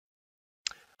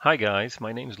Hi guys,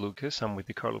 my name is Lucas. I'm with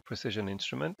DiCarlo Precision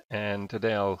Instrument, and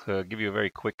today I'll give you a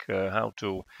very quick how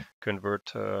to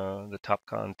convert the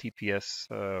Topcon TPS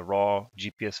raw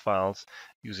GPS files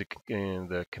using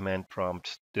the command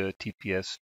prompt the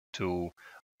TPS to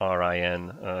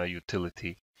RIN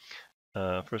utility.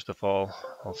 First of all,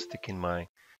 I'll stick in my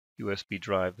USB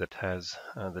drive that has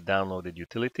the downloaded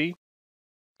utility.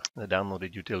 The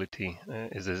downloaded utility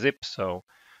is a zip, so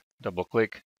double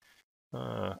click,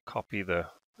 copy the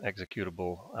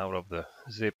executable out of the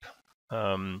zip.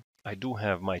 I do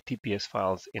have my TPS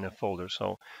files in a folder,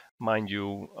 so mind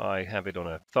you, I have it on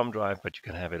a thumb drive, but you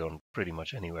can have it on pretty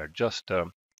much anywhere. Just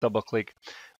double click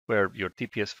where your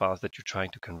TPS files that you're trying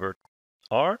to convert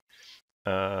are,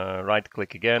 right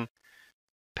click again,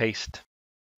 paste.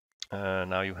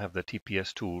 Now you have the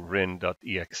TPS tool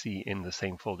rin.exe in the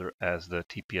same folder as the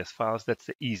TPS files. That's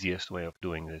the easiest way of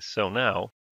doing this. So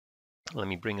now let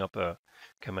me bring up a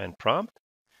command prompt.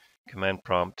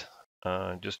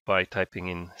 Just by typing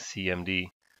in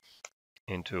CMD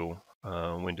into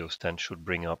Windows 10 should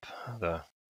bring up the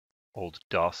old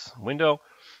DOS window.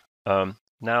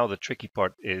 Now the tricky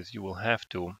part is you will have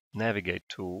to navigate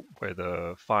to where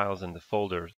the files and the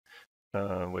folders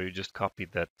where you just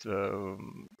copied that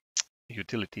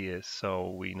utility is. So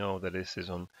we know that this is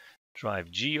on drive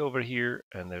G over here,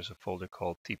 and there's a folder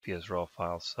called TPS raw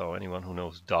files. So anyone who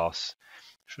knows DOS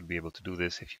should be able to do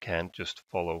this. If you can't, just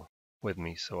follow with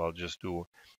me. So I'll just do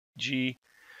G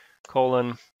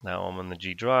colon. Now I'm on the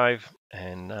G drive,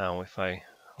 and now if I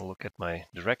look at my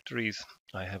directories,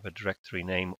 I have a directory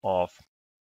name of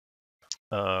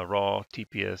raw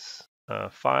TPS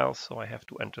files, so I have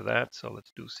to enter that. So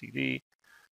let's do CD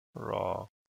raw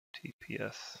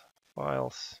TPS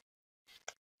files.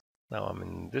 Now I'm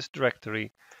in this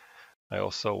directory. I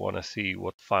also want to see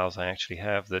what files I actually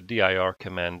have. The dir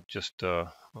command just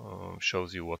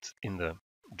shows you what's in the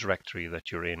directory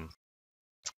that you're in.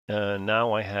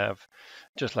 Now I have,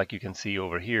 just like you can see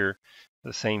over here,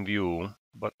 the same view,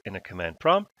 but in a command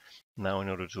prompt. Now in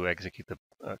order to execute the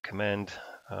command,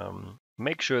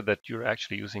 make sure that you're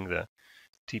actually using the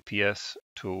TPS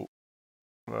to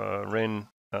RIN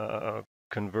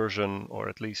conversion, or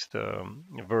at least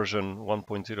version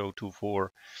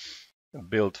 1.024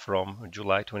 built from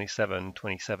July 27,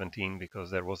 2017,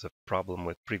 because there was a problem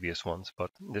with previous ones,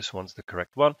 but this one's the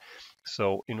correct one.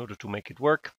 So in order to make it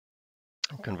work,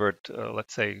 convert,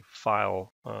 let's say,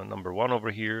 file number 1 over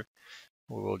here.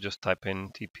 We will just type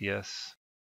in TPS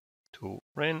to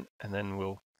RIN, and then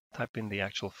we'll type in the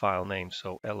actual file name.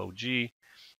 So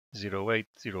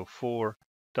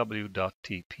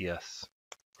log0804w.tps,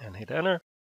 and hit enter,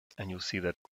 and you'll see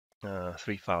that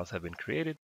 3 files have been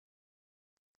created.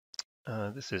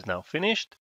 This is now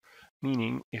finished,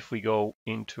 meaning if we go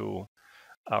into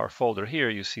our folder here,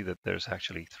 you see that there's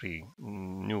actually 3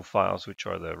 new files, which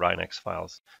are the RINEX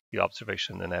files, the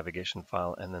observation, the navigation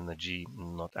file, and then the G.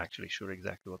 I'm not actually sure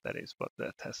exactly what that is, but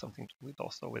that has something to do with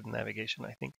also with navigation,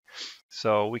 I think.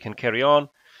 So we can carry on.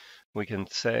 We can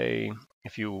say,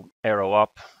 if you arrow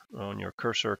up on your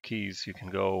cursor keys, you can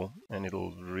go and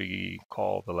it'll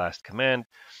recall the last command,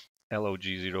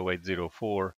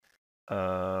 log0804.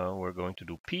 We're going to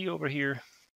do P over here.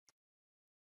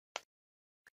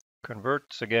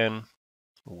 Converts again,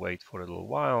 wait for a little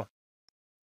while.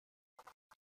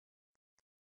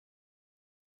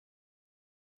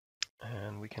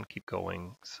 And we can keep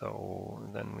going. So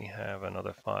then we have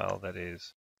another file that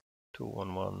is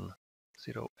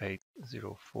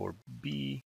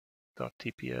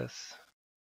 211.0804b.tps.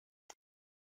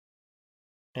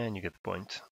 And you get the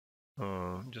point.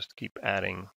 Just keep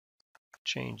adding,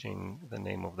 changing the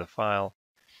name of the file,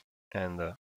 and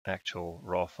the actual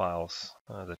raw files,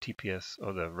 the TPS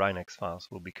or the RINEX files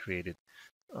will be created.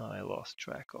 I lost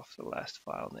track of the last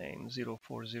file name,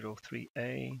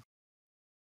 0403A.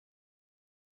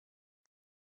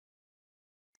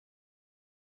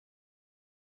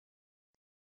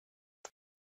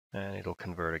 And it'll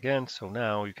convert again. So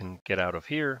now you can get out of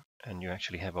here, and you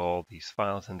actually have all these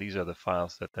files, and these are the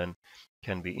files that then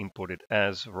can be imported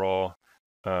as raw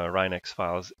RINEX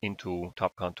files into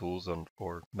Topcon Tools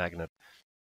or Magnet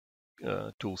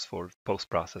tools for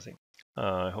post-processing.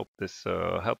 I hope this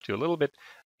helped you a little bit.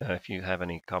 If you have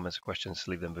any comments or questions,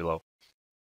 leave them below.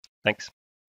 Thanks.